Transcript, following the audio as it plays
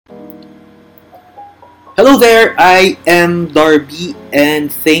Hello there, I am Darby,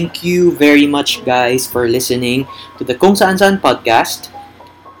 and thank you very much, guys, for listening to the Kung Saan Saan podcast.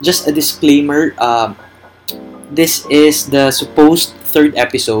 Just a disclaimer, this is the supposed third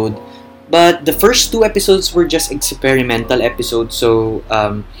episode, but the first two episodes were just experimental episodes, so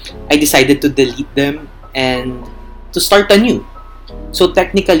I decided to delete them and to start anew. So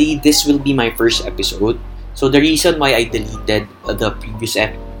technically, this will be my first episode. So the reason why I deleted the previous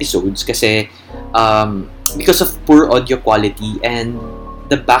episodes kasi because of poor audio quality and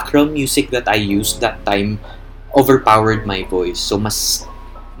the background music that I used that time overpowered my voice. So mas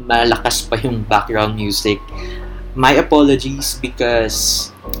malakas pa yung background music. My apologies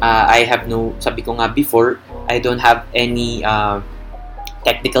because I have sabi ko nga before, I don't have any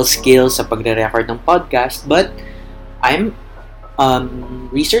technical skills sa pagre-record ng podcast, but I'm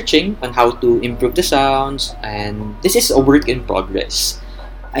researching on how to improve the sounds, and this is a work in progress.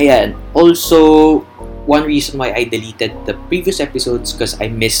 Ayan. Also, one reason why I deleted the previous episodes because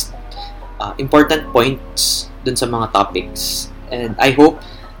I missed important points dun sa mga topics. And I hope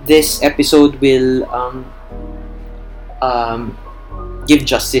this episode will give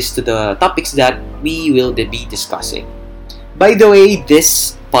justice to the topics that we will be discussing. By the way,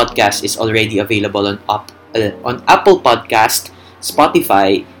 this podcast is already available on Apple Podcast,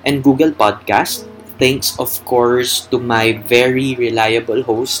 Spotify, and Google Podcast. Thanks, of course, to my very reliable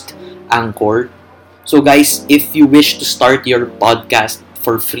host, Anchor. So, guys, if you wish to start your podcast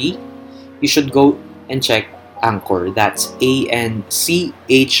for free, you should go and check Anchor. That's ANCHOR.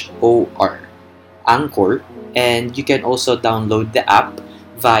 Anchor. And you can also download the app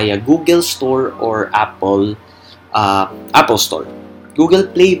via Google Store or Apple Store. Google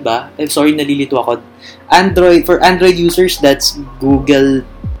Play ba? I'm sorry, nalilito ako. For Android users, that's Google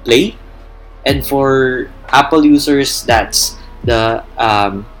Play. And for Apple users, that's the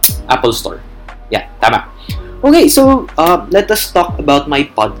Apple Store. Yeah, tama. Okay, so let us talk about my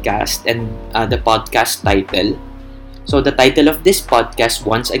podcast and the podcast title. So the title of this podcast,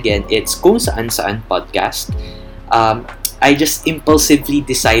 once again, it's Kung Saan Saan Podcast. I just impulsively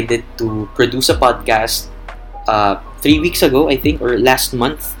decided to produce a podcast 3 weeks ago, I think, or last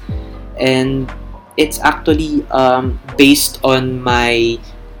month. And it's actually based on my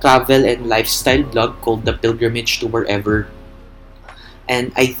travel and lifestyle blog called The Pilgrimage to Wherever.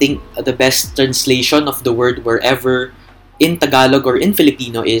 And I think the best translation of the word wherever in Tagalog or in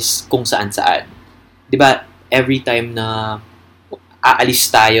Filipino is kung saan saan. 'Di ba? Every time na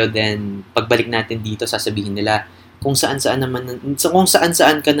aalis tayo, then pagbalik natin dito, sasabihin nila kung saan saan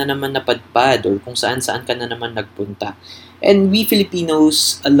ka na naman napadpad or kung saan saan ka na naman nagpunta. And we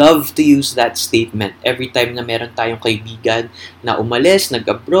Filipinos love to use that statement every time na meron tayong kaibigan na umalis,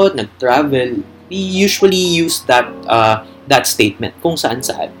 nag-abroad, nag-travel. We usually use that statement, kung saan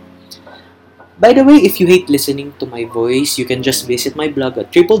saan. By the way, if you hate listening to my voice, you can just visit my blog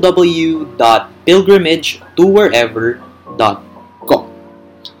at www.pilgrimage2wherever.com.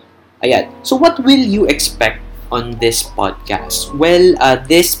 Ayan. So what will you expect on this podcast? Well,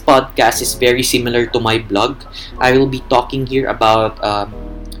 this podcast is very similar to my blog. I will be talking here about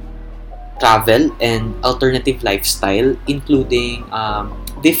travel and alternative lifestyle, including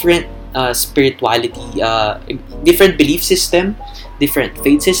different spirituality, different belief system, different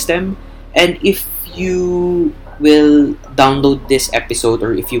faith system. And if you will download this episode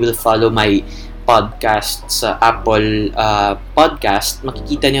or if you will follow my podcast sa Apple Podcast,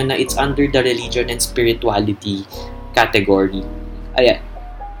 makikita nyo na it's under the religion and spirituality category. Ayan.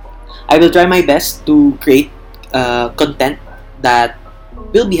 I will try my best to create content that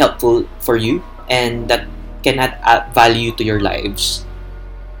will be helpful for you and that can add value to your lives.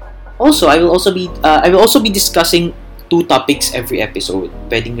 Also, I will also be discussing 2 topics every episode.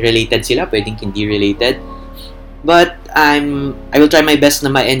 Pwedeng related sila, pwedeng hindi related. But I will try my best na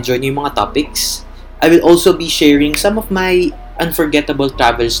ma-enjoy niyo yung mga topics. I will also be sharing some of my unforgettable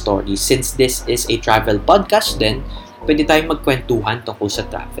travel stories. Since this is a travel podcast, then pwede tayong magkwentuhan tungkol sa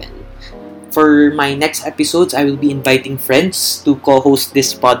travel. For my next episodes, I will be inviting friends to co-host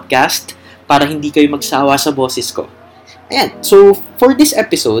this podcast para hindi kayo magsawa sa boses ko. Ayan. So, for this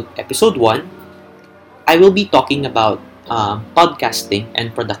episode 1, I will be talking about podcasting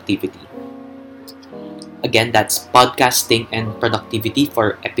and productivity. Again, that's podcasting and productivity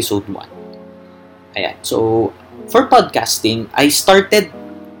for episode 1. Ayan. So, for podcasting, I started,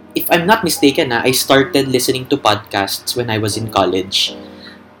 if I'm not mistaken, I started listening to podcasts when I was in college.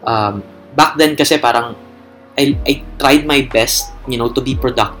 Back then kasi parang I tried my best, to be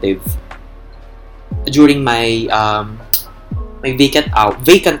productive during my may vacant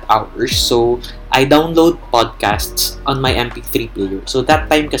hours. So, I download podcasts on my MP3 player. So, that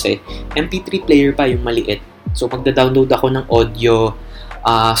time kasi, MP3 player pa yung maliit. So, magda-download ako ng audio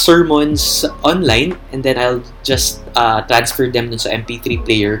sermons online, and then I'll just transfer them dun sa MP3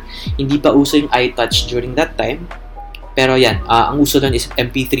 player. Hindi pa uso yung iTouch during that time. Pero yan, ang uso dun is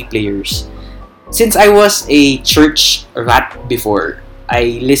MP3 players. Since I was a church rat before,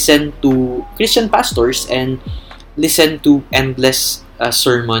 I listened to Christian pastors and listened to endless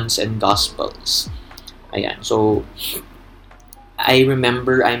sermons and gospels. Ayan. So, I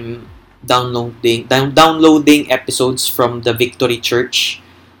remember I'm downloading episodes from the Victory Church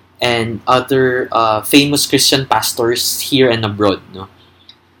and other famous Christian pastors here and abroad. No?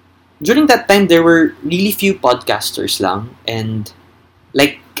 During that time, there were really few podcasters lang, and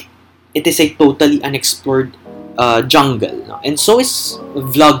like it is a totally unexplored jungle. No? And so is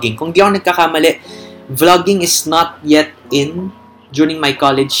vlogging. Kung di ako nagkakamali, vlogging is not yet in during my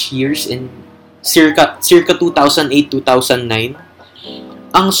college years in circa 2008-2009.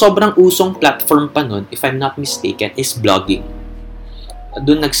 Ang sobrang usong platform pa nun, if I'm not mistaken, is blogging.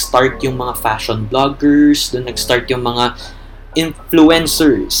 Doon nag-start yung mga fashion bloggers, doon nag-start yung mga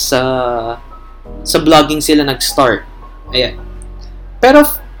influencers sa blogging sila nag-start. Ayan. Pero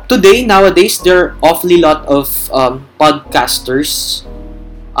nowadays, there are awfully lot of podcasters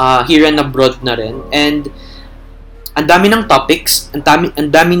here and abroad na rin. And ang dami ng topics, ang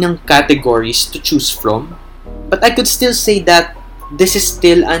dami ng categories to choose from. But I could still say that this is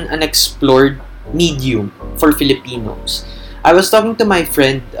still an unexplored medium for Filipinos. I was talking to my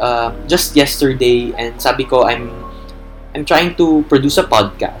friend just yesterday, and sabi ko, I'm trying to produce a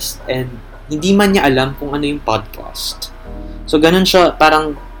podcast, and hindi man niya alam kung ano yung podcast. So ganun siya,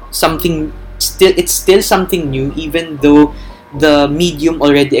 parang it's still something new, even though the medium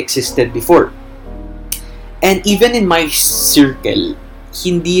already existed before. And even in my circle,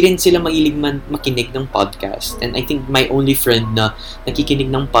 hindi rin sila mahilig makinig ng podcast. And I think my only friend na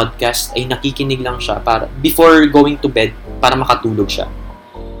nakikinig ng podcast ay nakikinig lang siya para before going to bed para makatulog siya.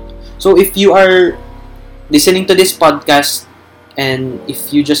 So if you are listening to this podcast and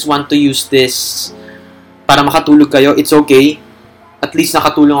if you just want to use this para makatulog kayo, it's okay. At least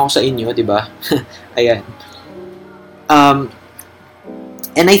nakatulong ako sa inyo, di ba? Ayan.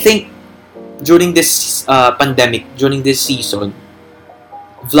 And I think during this pandemic, during this season,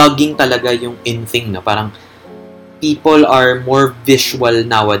 vlogging talaga yung in thing na parang people are more visual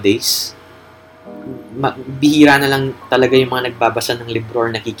nowadays. Bihira na lang talaga yung mga nagbabasa ng libro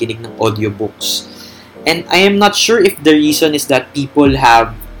or nakikinig ng audiobooks. And I am not sure if the reason is that people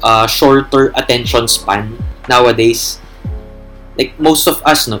have shorter attention span nowadays. Like most of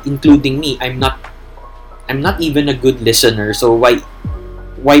us, no, including me, I'm not even a good listener. So why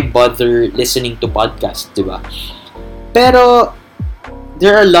bother listening to podcasts, diba? Pero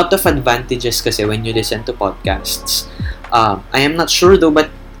there are a lot of advantages kasi when you listen to podcasts. I am not sure though, but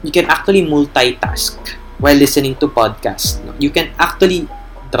you can actually multitask while listening to podcasts. No? You can actually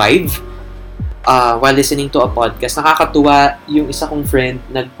drive while listening to a podcast. Nakakatuwa yung isa kong friend,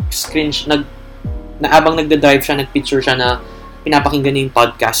 habang nagda-drive siya, nagpicture siya na pinapakinggan niya yung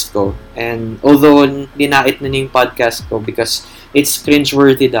podcast ko. And although dinait na niya yung podcast ko because it's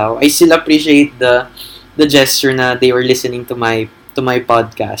cringeworthy daw, I still appreciate the gesture na they were listening to my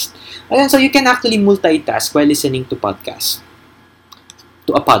podcast. Ayan, so you can actually multitask while listening to podcast.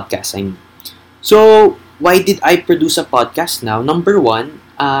 To a podcast, I mean. So, why did I produce a podcast now? Number one,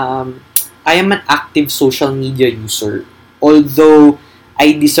 I am an active social media user. Although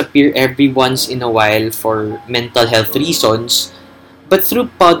I disappear every once in a while for mental health reasons, but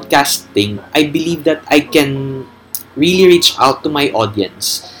through podcasting, I believe that I can really reach out to my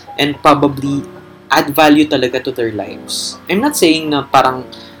audience and probably add value talaga to their lives. I'm not saying na parang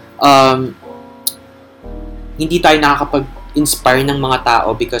hindi tayo nakakapag-inspire ng mga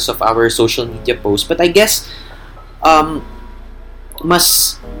tao because of our social media posts, but I guess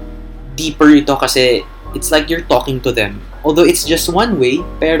mas deeper ito kasi it's like you're talking to them. Although it's just one way,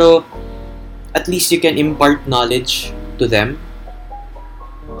 pero at least you can impart knowledge to them.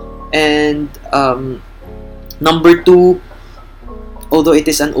 And number two, although it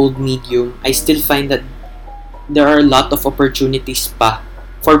is an old medium, I still find that there are a lot of opportunities pa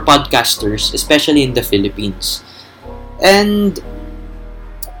for podcasters, especially in the Philippines. And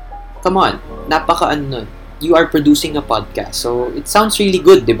come on, you are producing a podcast, so it sounds really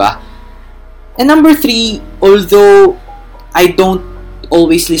good, diba? And number three, although I don't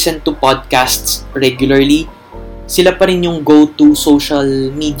always listen to podcasts regularly, sila pa rin yung go-to social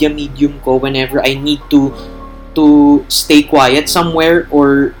media medium ko whenever I need to stay quiet somewhere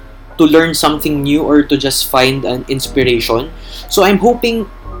or to learn something new or to just find an inspiration. So I'm hoping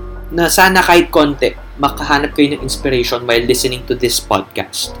na sana kahit konti, makahanap kayo ng inspiration while listening to this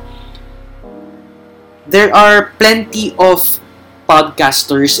podcast. There are plenty of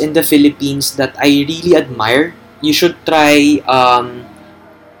podcasters in the Philippines that I really admire. You should try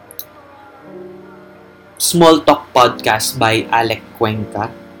Small Talk Podcast by Alec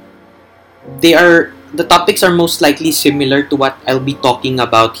Cuenca. The topics are most likely similar to what I'll be talking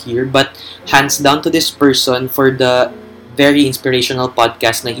about here, but hands down to this person for the very inspirational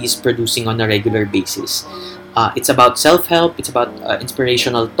podcast na he's producing on a regular basis. It's about self-help, it's about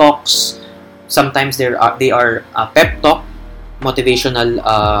inspirational talks. Sometimes they are pep talk, motivational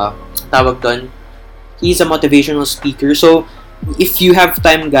tawag doon. He's a motivational speaker. So if you have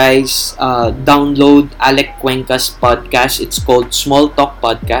time, guys, download Alec Cuenca's podcast. It's called Small Talk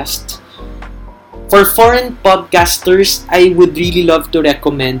Podcast. For foreign podcasters, I would really love to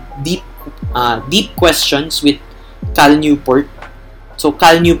recommend Deep Questions with Cal Newport. So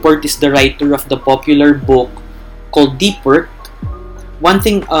Cal Newport is the writer of the popular book called Deep Work. One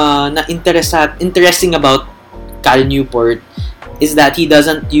thing na interesting about Cal Newport is that he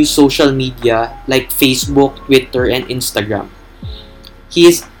doesn't use social media like Facebook, Twitter, and Instagram.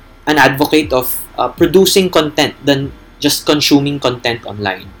 He is an advocate of producing content than just consuming content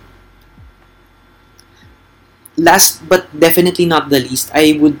online. Last but definitely not the least,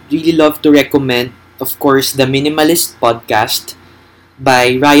 I would really love to recommend, of course, the Minimalist Podcast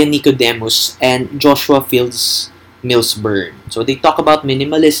by Ryan Nicodemus and Joshua Fields Millsburn. So they talk about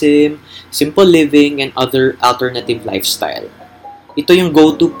minimalism, simple living, and other alternative lifestyle. Ito yung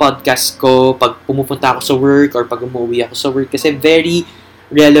go-to podcast ko pag pumupunta ako sa work or pag umuwi ako sa work kasi very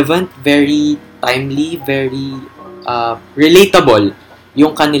relevant, very timely, very relatable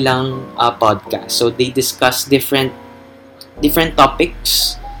yung kanilang podcast. So they discuss different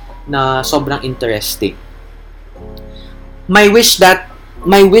topics na sobrang interesting. My wish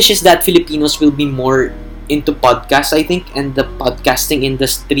is that Filipinos will be more into podcasts, I think, and the podcasting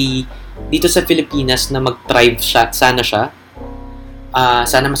industry dito sa Pilipinas na mag-thrive sana siya.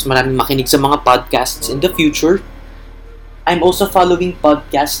 Sana mas maraming makinig sa mga podcasts in the future. I'm also following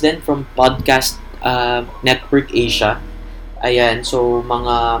podcasts then from Podcast Network Asia. Ayan, so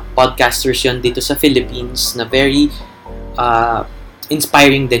mga podcasters yon dito sa Philippines na very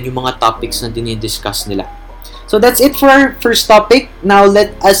inspiring din yung mga topics na dinidiscuss nila. So that's it for our first topic. Now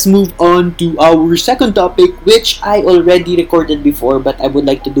let us move on to our second topic, which I already recorded before, but I would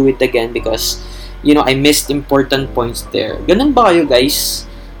like to do it again because, I missed important points there. Ganun ba kayo, guys?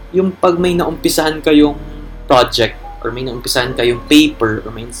 Yung pag may naumpisahan kayong project, or may naumpisahan kayong paper, or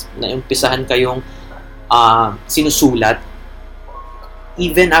may naumpisahan kayong sinusulat,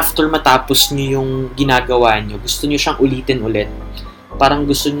 even after matapos nyo yung ginagawa nyo, gusto nyo siyang ulitin ulit. Parang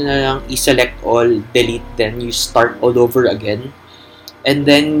gusto nyo na lang i-select all, delete, then you start all over again. And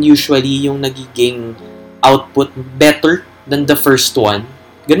then, usually, yung nagiging output better than the first one.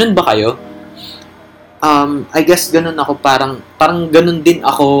 Ganun ba kayo? I guess ganun ako. Parang ganun din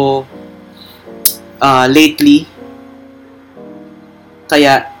ako lately.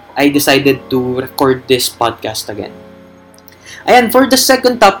 Kaya, I decided to record this podcast again. Ayan, for the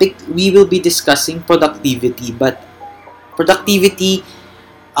second topic, we will be discussing productivity. But productivity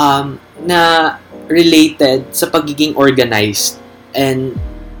na related sa pagiging organized and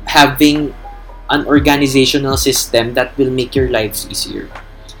having an organizational system that will make your lives easier.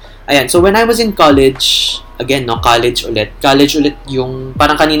 Ayan, so when I was in college, again, college ulit yung,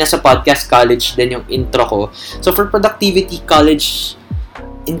 parang kanina sa podcast, college din yung intro ko. So for productivity,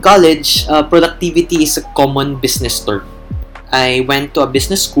 in college, productivity is a common business term. I went to a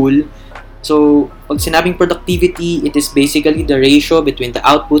business school. So, pag sinabing productivity, it is basically the ratio between the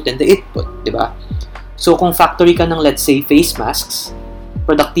output and the input, di ba? So, kung factory ka ng, let's say, face masks,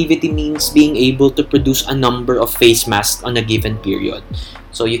 productivity means being able to produce a number of face masks on a given period.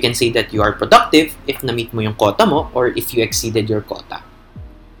 So, you can say that you are productive if na-meet mo yung quota mo or if you exceeded your quota.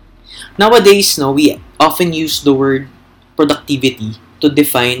 Nowadays, we often use the word productivity to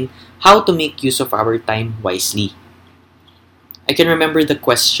define how to make use of our time wisely. I can remember the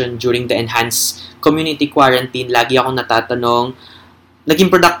question during the enhanced community quarantine. Lagi akong natatanong,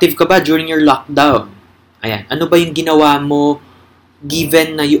 naging productive ka ba during your lockdown? Ayan, ano ba yung ginawa mo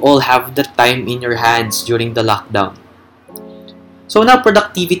given na you all have the time in your hands during the lockdown? So now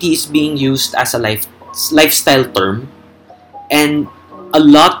productivity is being used as a lifestyle term, and a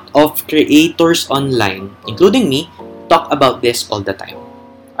lot of creators online, including me, talk about this all the time.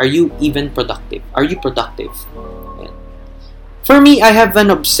 Are you even productive? Are you productive? For me, I have an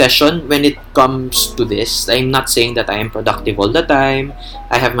obsession when it comes to this. I'm not saying that I am productive all the time.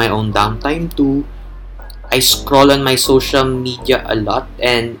 I have my own downtime too. I scroll on my social media a lot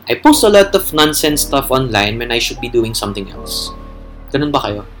and I post a lot of nonsense stuff online when I should be doing something else. Ganun ba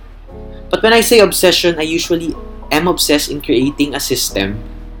kayo? But when I say obsession, I usually am obsessed in creating a system.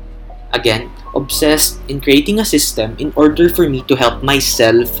 Again, obsessed in creating a system in order for me to help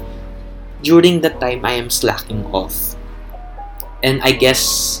myself during the time I am slacking off. And I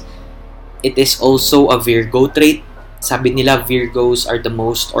guess it is also a Virgo trait. Sabi nila Virgos are the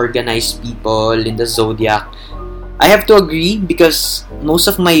most organized people in the zodiac. I have to agree because most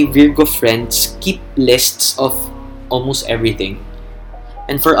of my Virgo friends keep lists of almost everything.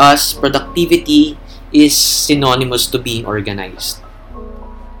 And for us, productivity is synonymous to being organized.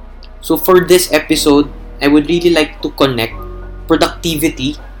 So for this episode, I would really like to connect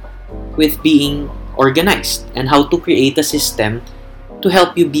productivity with being organized and how to create a system to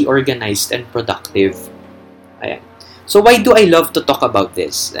help you be organized and productive. Ayan. So why do I love to talk about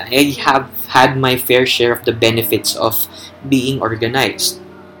this? I have had my fair share of the benefits of being organized.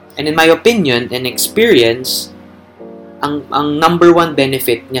 And in my opinion and experience, ang number one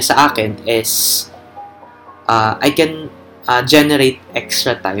benefit niya sa akin is I can generate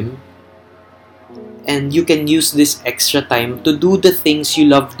extra time. And you can use this extra time to do the things you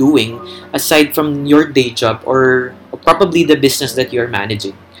love doing aside from your day job or probably the business that you're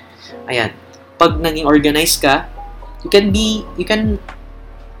managing. Ayan. Pag naging organized ka, you can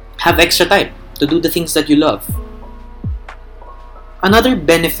have extra time to do the things that you love. Another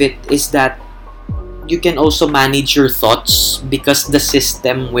benefit is that you can also manage your thoughts because the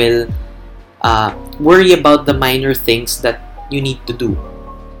system will worry about the minor things that you need to do.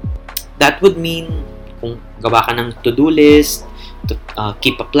 That would mean kung gawa ka ng to-do list, to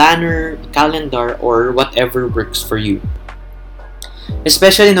keep a planner, calendar, or whatever works for you.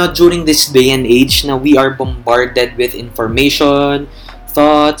 Especially during this day and age na we are bombarded with information,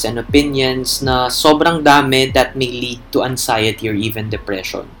 thoughts, and opinions na sobrang dami that may lead to anxiety or even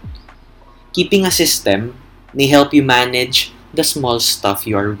depression. Keeping a system may help you manage the small stuff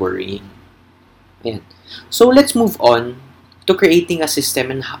you are worrying. Ayan. So let's move on to creating a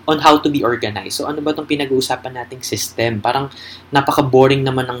system and on how to be organized. So ano ba itong pinag-uusapan nating system? Parang napaka-boring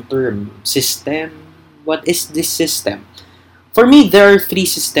naman ng term. System? What is this system? For me, there are 3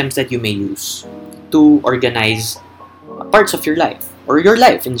 systems that you may use to organize parts of your life or your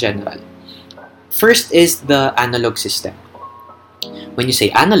life in general. First is the analog system. When you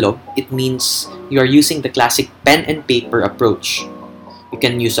say analog, it means you are using the classic pen and paper approach. You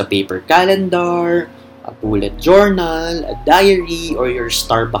can use a paper calendar, a bullet journal, a diary, or your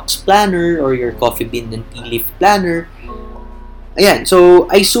Starbucks planner, or your coffee bean and tea leaf planner. Ayan, so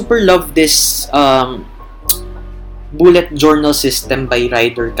I super love this bullet journal system by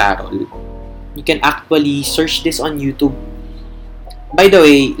Ryder Carroll. You can actually search this on YouTube. By the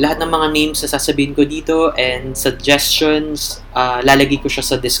way, lahat ng mga names na sasabihin ko dito and suggestions, lalagay ko siya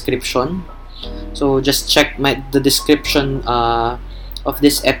sa description. So just check the description of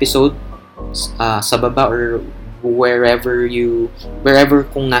this episode sa baba or wherever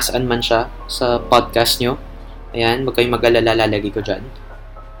kung nasaan man siya sa podcast nyo. Ayan, wag kayong mag-alala, lalagay ko dyan.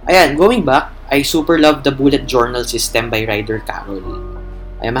 Ayan, going back, I super love the bullet journal system by Ryder Carroll.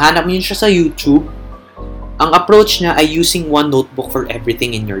 Ayan, mahanap mo yun siya sa YouTube. Ang approach niya ay using one notebook for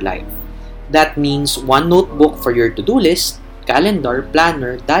everything in your life. That means one notebook for your to-do list, calendar,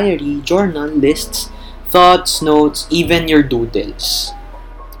 planner, diary, journal, lists, thoughts, notes, even your doodles.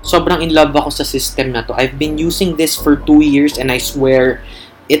 Sobrang in love ako sa system na to. I've been using this for 2 years and I swear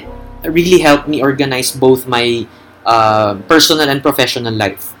it really helped me organize both my personal and professional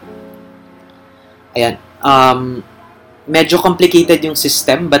life. Ayan. Medyo complicated yung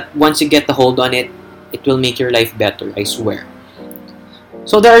system but once you get the hold on it, it will make your life better, I swear.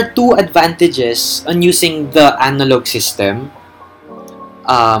 So there are 2 advantages on using the analog system.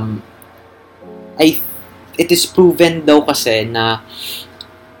 It is proven daw kasi na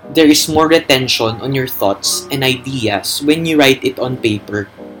there is more retention on your thoughts and ideas when you write it on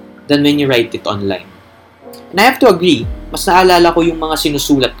paper than when you write it online. And I have to agree, mas naalala ko yung mga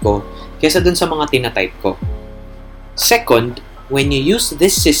sinusulat ko kaysa dun sa mga tinatype ko. Second, when you use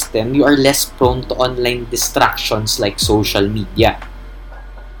this system, you are less prone to online distractions like social media.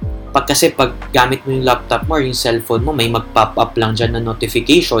 Pag gamit mo yung laptop mo or yung cellphone mo, may mag-pop up lang dyan na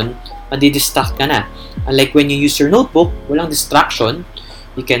notification, madidistract ka na. Unlike when you use your notebook, walang distraction.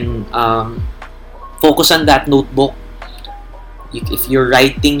 You can focus on that notebook. If you're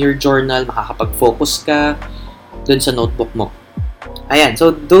writing your journal, makakapag-focus ka dun sa notebook mo. Ayan,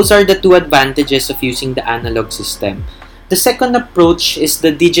 so those are the 2 advantages of using the analog system. The second approach is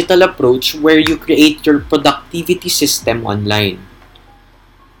the digital approach where you create your productivity system online.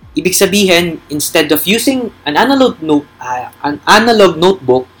 Ibig sabihin, instead of using an analog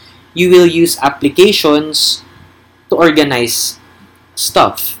notebook, you will use applications to organize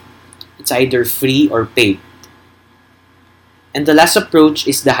stuff. It's either free or paid. And the last approach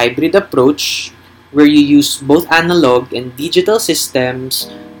is the hybrid approach where you use both analog and digital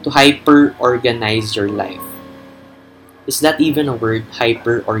systems to hyper-organize your life. Is that even a word,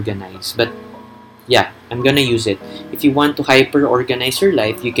 hyper-organize? But yeah, I'm gonna use it. If you want to hyper-organize your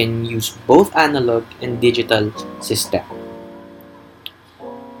life, you can use both analog and digital system.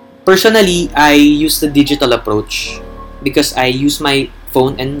 Personally, I use the digital approach because I use my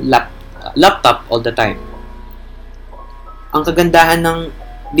phone and laptop all the time. Ang kagandahan ng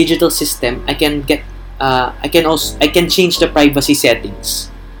digital system, I can change the privacy settings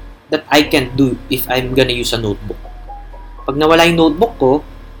that I can't do if I'm gonna use a notebook. Pag nawala yung notebook ko,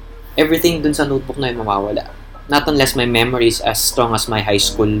 everything dun sa notebook na yung mawawala. Not unless my memory is as strong as my high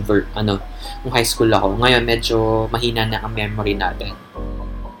school nung high school ako. Ngayon medyo mahina na ang memory natin.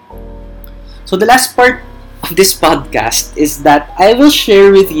 So the last part of this podcast is that I will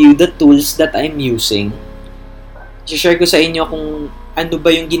share with you the tools that I'm using. I-share ko sa inyo kung ano ba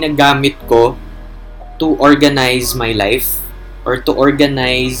yung ginagamit ko to organize my life or to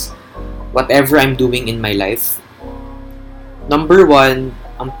organize whatever I'm doing in my life. Number 1,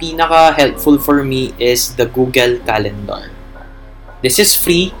 ang pinaka-helpful for me is the Google Calendar. This is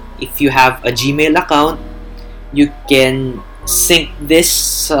free. If you have a Gmail account, you can sync this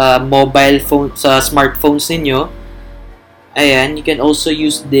sa mobile phone, sa smartphones ninyo. Ayan, you can also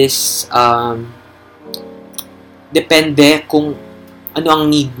use this depende kung ano ang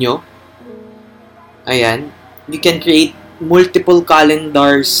need nyo. Ayan, you can create multiple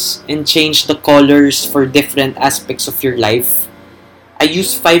calendars and change the colors for different aspects of your life. I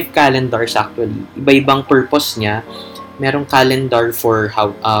use 5 calendars actually. Iba-ibang purpose niya. Merong calendar for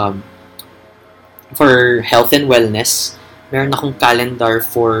health and wellness. Meron akong calendar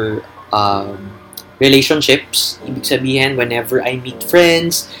for relationships. Ibig sabihin, whenever I meet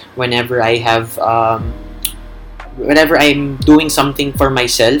friends, whenever I'm doing something for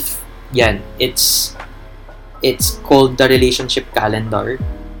myself, yan, it's called the relationship calendar.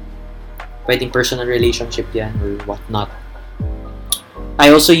 Pwedeng personal relationship yan or whatnot. I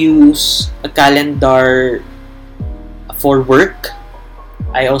also use a calendar for work.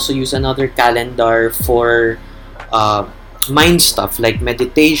 I also use another calendar for mind stuff like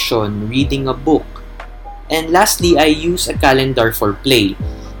meditation, reading a book. And lastly, I use a calendar for play.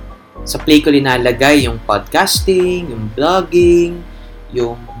 Sa play ko linalagay yung podcasting, yung vlogging,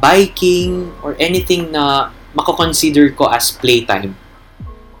 yung biking, or anything na mako-consider ko as playtime.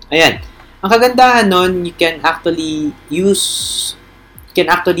 Ayan. Ang kagandahan nun, you can actually use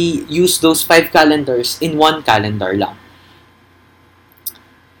those 5 calendars in one calendar lang.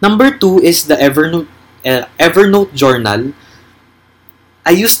 Number 2 is the Evernote journal.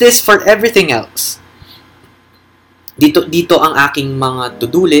 I use this for everything else. Dito ang aking mga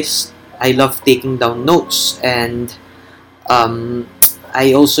to-do list. I love taking down notes, and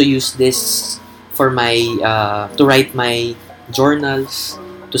I also use this for my to write my journals,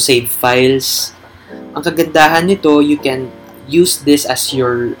 to save files. Ang kagandahan nito, you can use this as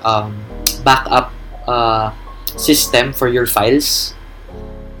your backup system for your files.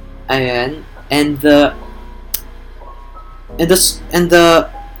 Ayan. And the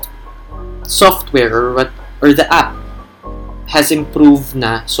software or the app has improved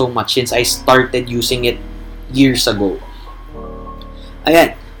na so much since I started using it years ago.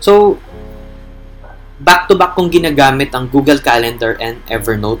 Ayan. So, back-to-back kong ginagamit ang Google Calendar and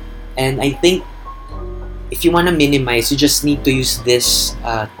Evernote. And I think if you want to minimize, you just need to use this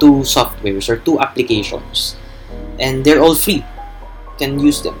 2 softwares or 2 applications. And they're all free. You can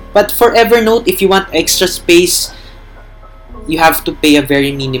use them. But for Evernote, if you want extra space, you have to pay a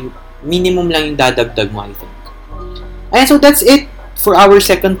very minimum lang yung dadagdag mo, I think. And so that's it for our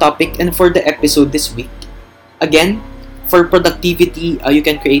second topic and for the episode this week. Again, for productivity, you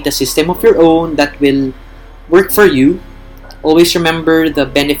can create a system of your own that will work for you. Always remember the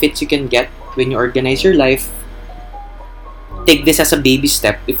benefits you can get when you organize your life. Take this as a baby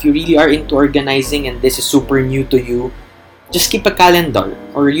step. If you really are into organizing and this is super new to you, just keep a calendar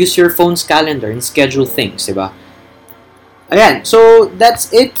or use your phone's calendar and schedule things, diba? Ayan, so that's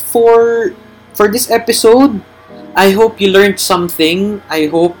it for this episode. I hope you learned something.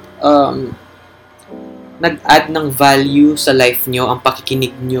 I hope nag-add ng value sa life nyo ang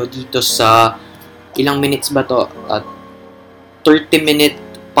pakikinig nyo dito sa ilang minutes ba to? 30-minute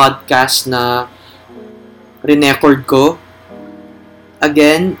podcast na record ko.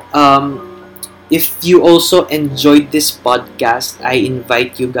 Again, if you also enjoyed this podcast, I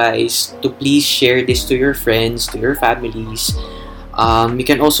invite you guys to please share this to your friends, to your families. You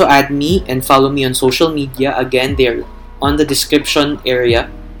can also add me and follow me on social media. Again, they're on the description area.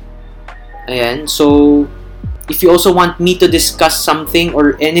 Ayan. So, if you also want me to discuss something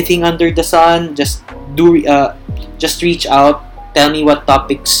or anything under the sun, just reach out. Tell me what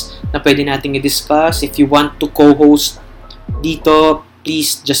topics na pwede nating i-discuss. If you want to co-host dito,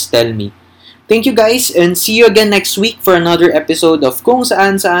 please just tell me. Thank you guys and see you again next week for another episode of Kung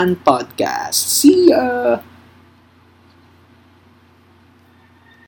Saan Saan Podcast. See ya!